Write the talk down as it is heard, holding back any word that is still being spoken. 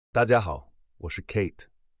大家好，我是 Kate，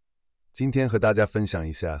今天和大家分享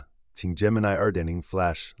一下，请 Gemini 2.0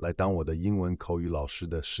 Flash 来当我的英文口语老师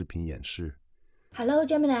的视频演示。Hello,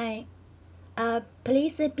 Gemini.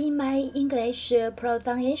 Please be my English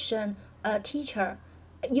pronunciation teacher.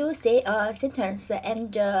 You say a sentence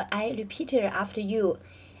and I repeat it after you,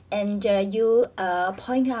 and you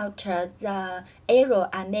point out the error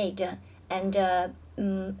I made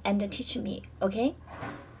and teach me. Okay?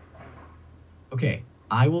 Okay,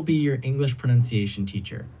 I will be your English pronunciation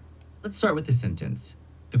teacher. Let's start with the sentence.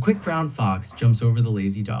 The quick brown fox jumps over the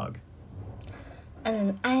lazy dog.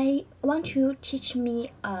 And I want you to teach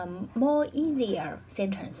me a more easier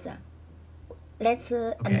sentence. Let's.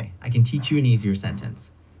 Okay, I can teach you an easier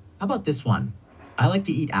sentence. How about this one? I like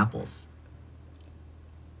to eat apples.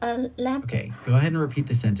 Okay, go ahead and repeat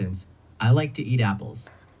the sentence. I like to eat apples.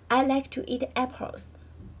 I like to eat apples.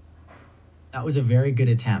 That was a very good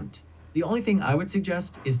attempt. The only thing I would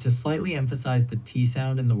suggest is to slightly emphasize the T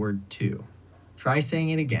sound in the word to. Try saying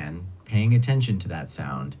it again, paying attention to that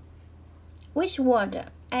sound. Which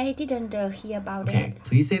word? I didn't hear about it. Okay,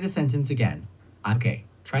 please say the sentence again. Okay,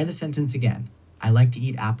 try the sentence again. I like to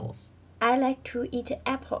eat apples. I like to eat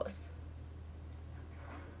apples.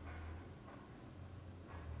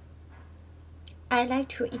 I like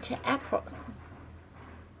to eat apples.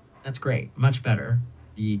 That's great, much better.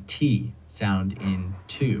 The T sound in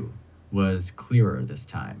to was clearer this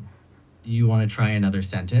time. Do you want to try another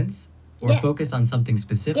sentence? Or focus on something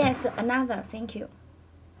specific? Yes, another, thank you.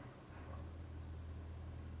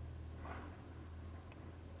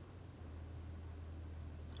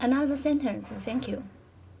 Another sentence, thank you.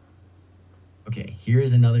 Okay, here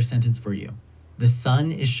is another sentence for you. The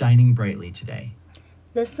sun is shining brightly today.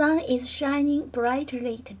 The sun is shining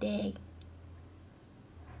brightly today.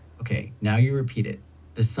 Okay, now you repeat it.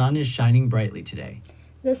 The sun is shining brightly today.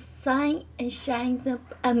 The sun shines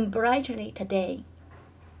brightly today.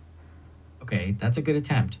 Okay, that's a good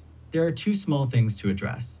attempt. There are two small things to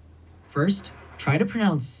address. First, try to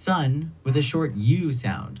pronounce sun with a short U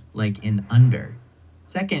sound, like in under.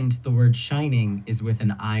 Second, the word shining is with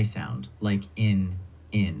an I sound, like in.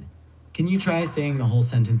 Can you try saying the whole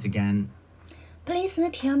sentence again? Please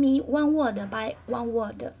tell me one word by one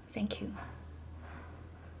word. Thank you.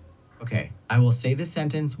 Okay, I will say the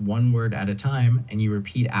sentence one word at a time, and you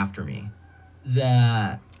repeat after me.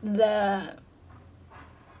 The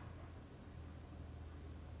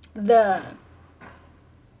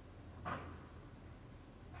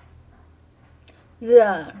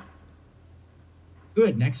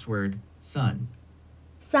Good, next word, sun.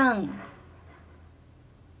 Sun.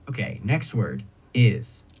 Okay, next word,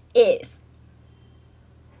 is. Is.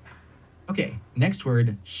 Okay, next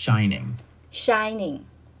word, shining. Shining.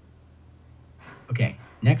 Okay,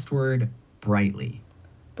 next word, brightly.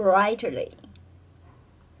 Brightly.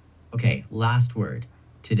 Okay, last word,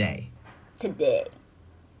 today. Today.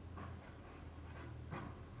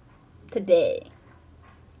 Today.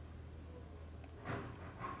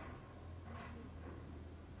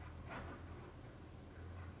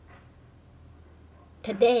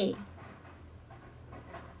 Today.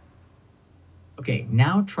 Okay,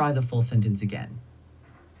 now try the full sentence again.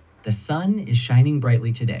 The sun is shining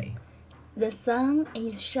brightly today. The sun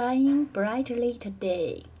is shining brightly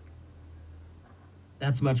today.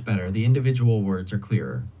 That's much better. The individual words are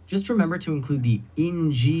clearer. Just remember to include the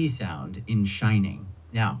ing sound in shining.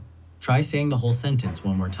 Now, try saying the whole sentence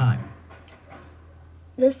one more time.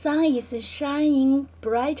 The sun is shining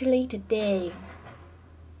brightly today.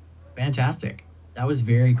 Fantastic. That was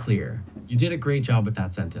very clear. You did a great job with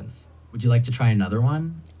that sentence. Would you like to try another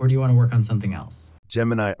one? Or do you want to work on something else?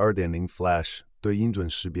 Gemini 2.0 Flash 对音准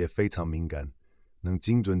识别非常敏感，能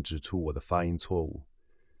精准指出我的发音错误。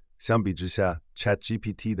相比之下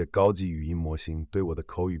 ，ChatGPT 的高级语音模型对我的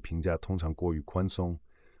口语评价通常过于宽松，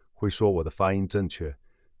会说我的发音正确，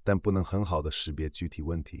但不能很好的识别具体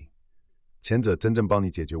问题。前者真正帮你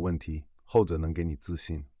解决问题，后者能给你自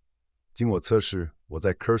信。经我测试，我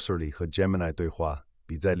在 Cursor 里和 Gemini 对话，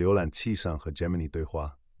比在浏览器上和 Gemini 对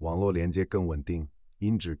话，网络连接更稳定，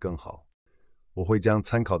音质更好。我会将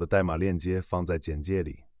参考的代码链接放在简介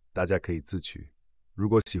里，大家可以自取。如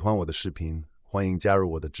果喜欢我的视频，欢迎加入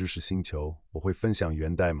我的知识星球，我会分享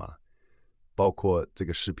源代码，包括这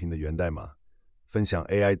个视频的源代码，分享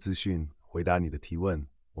AI 资讯，回答你的提问。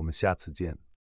我们下次见。